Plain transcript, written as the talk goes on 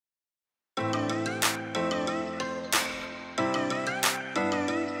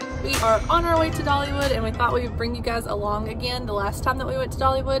are on our way to Dollywood, and we thought we would bring you guys along again. The last time that we went to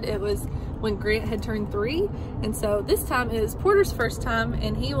Dollywood, it was when Grant had turned 3, and so this time is Porter's first time,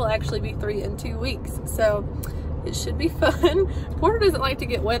 and he will actually be 3 in 2 weeks, so it should be fun. Porter doesn't like to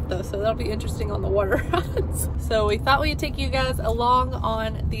get wet though, so that'll be interesting on the water rides. So we thought we'd take you guys along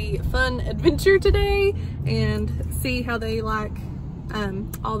on the fun adventure today and see how they like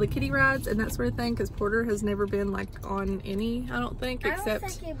all the kiddie rides and that sort of thing, because Porter has never been like on any, I don't think, except I don't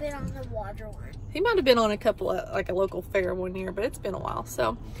think you've been on the water one. He might have been on a couple of, like a local fair one year, but it's been a while,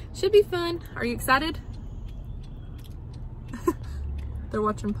 so should be fun. Are you excited? They're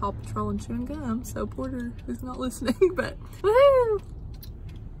watching Paw Patrol and chewing gum, so Porter is not listening, but woohoo!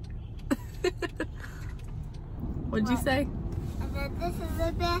 What'd you say? I said this is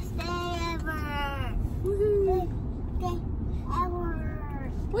the best day ever. Woohoo! Best day ever.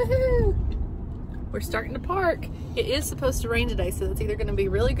 Woohoo! We're starting to park. It is supposed to rain today, so it's either going to be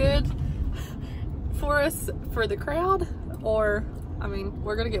really good for us, for the crowd, or, I mean,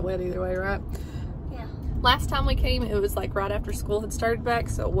 we're going to get wet either way, right? Last time we came, it was like right after school had started back,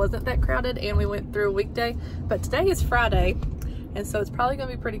 so it wasn't that crowded, and we went through a weekday. But today is Friday, and so it's probably gonna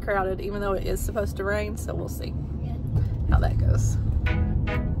be pretty crowded, even though it is supposed to rain, so we'll see how that goes.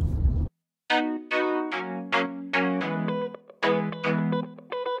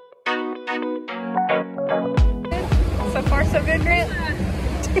 So far, so good, Grant?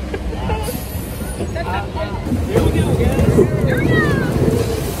 Here we go, guys. Here we go.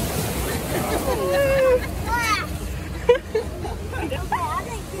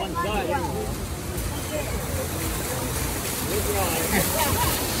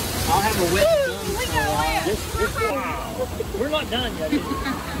 I'll have a wet gun. We're not done yet.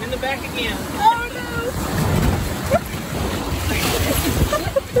 I'm in the back again. Oh no!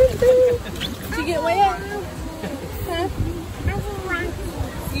 Did you get wet? Huh?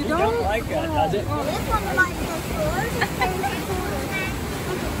 You don't like that, does it? It's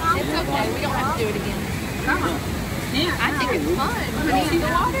okay. We don't have to do it again. Come on. Yeah, I think it's fun. Can you see the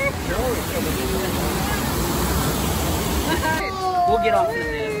water? We'll get off in a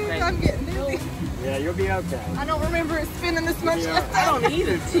minute, okay? I'm getting dizzy. Yeah, you'll be okay. I don't remember it spinning this much. I don't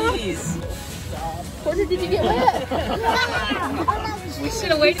either, jeez. Porter, did you get wet? We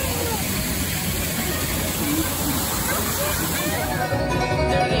should have waited.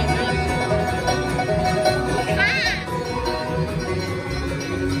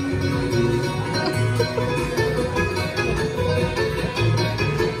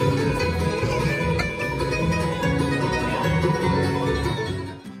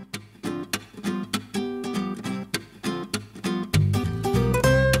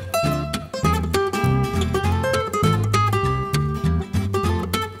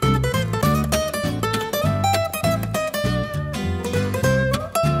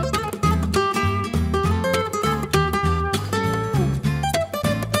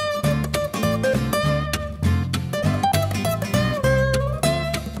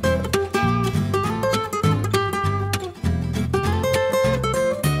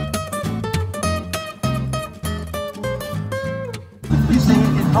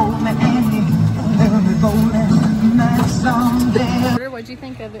 What'd you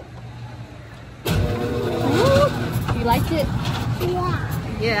think of it? You liked it?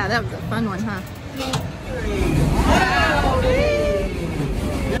 Yeah. Yeah, that was a fun one, huh?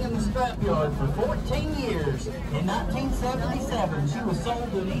 In the scrapyard for 14 years. In 1977, she was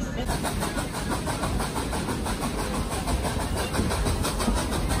sold to an East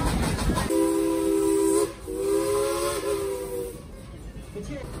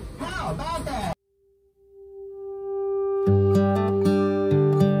How about that?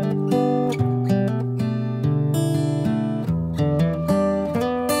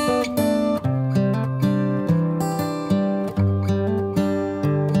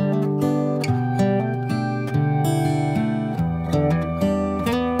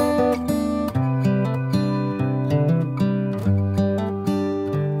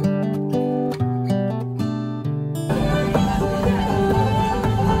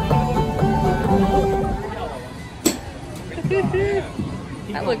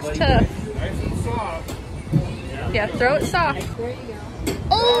 That looks tough. Yeah, throw it soft.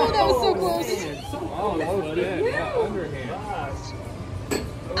 Oh, that was so close. Oh, that was good. Yeah, underhand.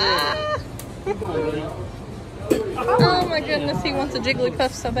 Ah. Oh my goodness, he wants a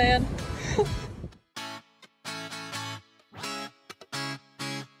Jigglypuff so bad.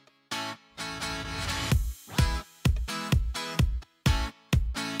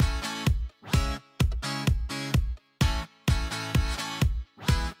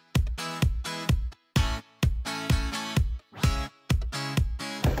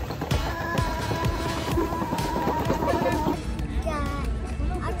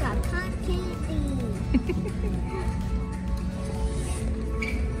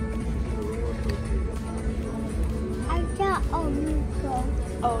 Oh, you go.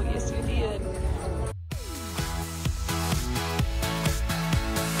 Oh, yes, you did.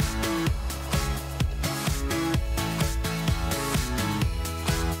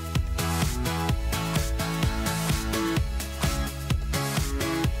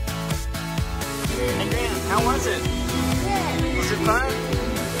 Hey Grant, how was it? Good. Was it fun?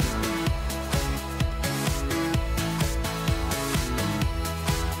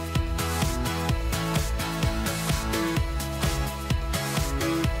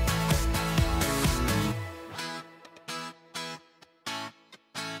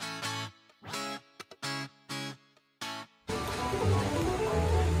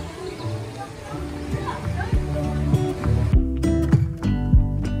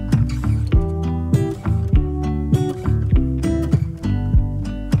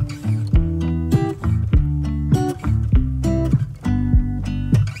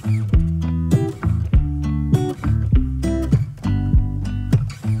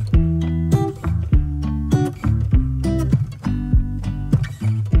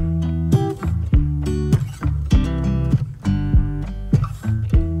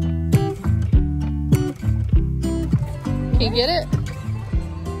 Can you get it?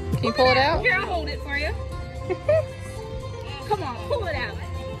 Can you pull it out? Here, I'll hold it for you. Come on, pull it out.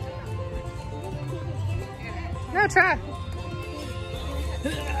 No, try.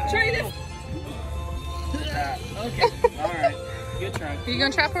 Try this. Okay, alright. Good try. Are you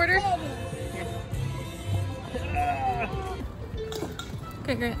gonna try, Porter?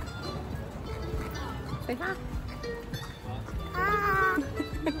 Okay, Grant. Say hi. Ah.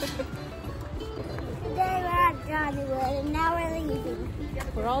 Today we're at Dollywood and now we're leaving.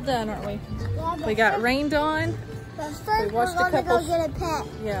 We're all done, aren't we? Yeah, but We got first- rained on. but first we we're watched a gonna couple go get a pet.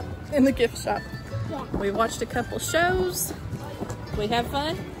 Yeah, in the gift shop. Yeah. We watched a couple shows. We have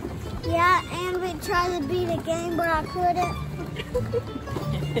fun. Yeah, and we tried to beat a game, but I couldn't.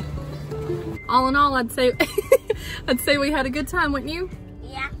 All in all, I'd say I'd say we had a good time, wouldn't you?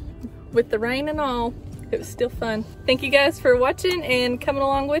 Yeah. With the rain and all, it was still fun. Thank you guys for watching and coming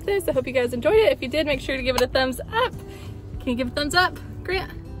along with us. I hope you guys enjoyed it. If you did, make sure to give it a thumbs up. Can you give a thumbs up,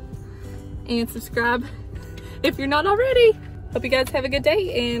 Grant? And subscribe if you're not already. Hope you guys have a good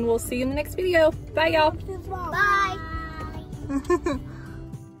day and we'll see you in the next video. Bye, y'all. Bye.